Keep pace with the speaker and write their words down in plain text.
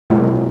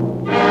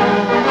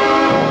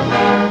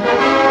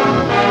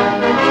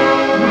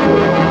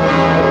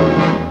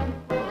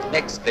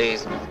Next,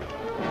 please.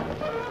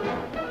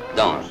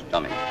 Dange,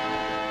 Dominic.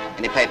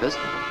 Any papers?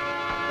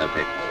 No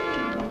papers.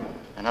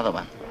 Another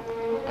one.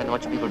 I don't know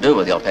what you people do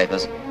with your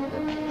papers.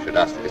 Should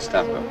ask the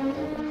Gestapo.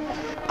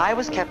 I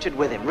was captured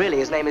with him. Really,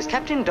 his name is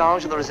Captain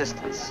Dange of the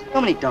Resistance.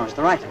 Dominic Dange,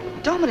 the writer.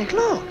 Dominic,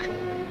 look!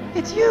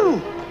 It's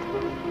you!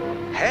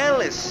 Hell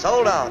is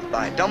sold out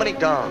by Dominic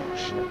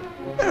Dange.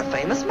 You're a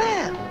famous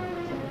man.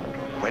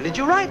 When did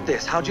you write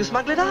this? How'd you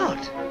smuggle it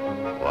out?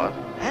 What?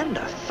 And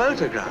a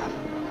photograph.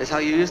 This how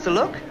you used to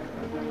look?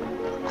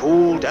 The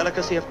cool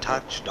delicacy of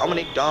touch,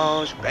 Dominic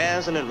Dange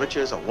bears and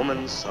enriches a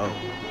woman's soul.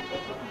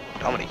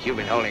 Dominic, you've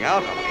been holding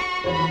out on me.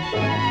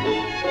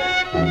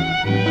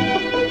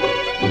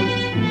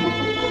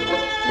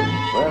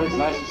 Well, it's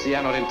nice to see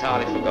I'm not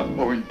entirely forgotten.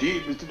 Oh,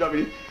 indeed, Mr.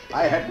 Dominic.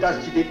 I have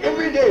dusted it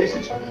every day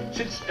since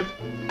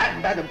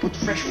and Madame put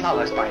fresh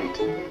flowers by it.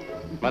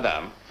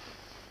 Madame? What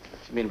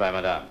do you mean by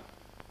Madame?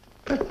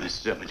 But,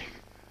 Mr. Dominic,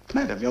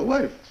 Madame, your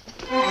wife.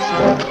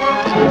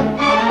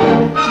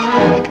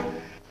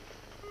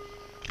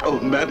 Oh,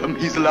 Madame,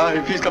 he's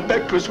alive. He's come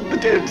back to us from the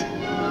dead.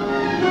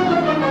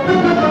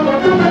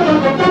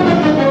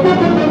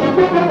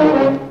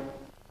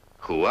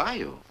 Who are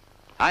you?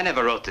 I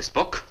never wrote this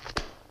book.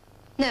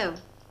 No,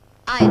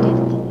 I did.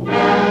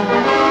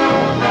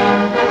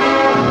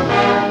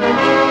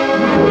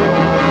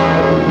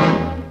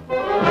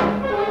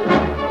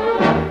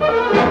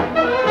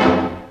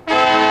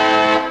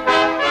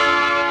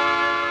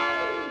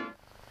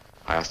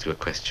 I asked you a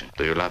question.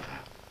 Do you love her?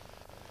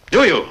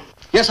 Do you?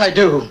 Yes, I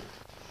do.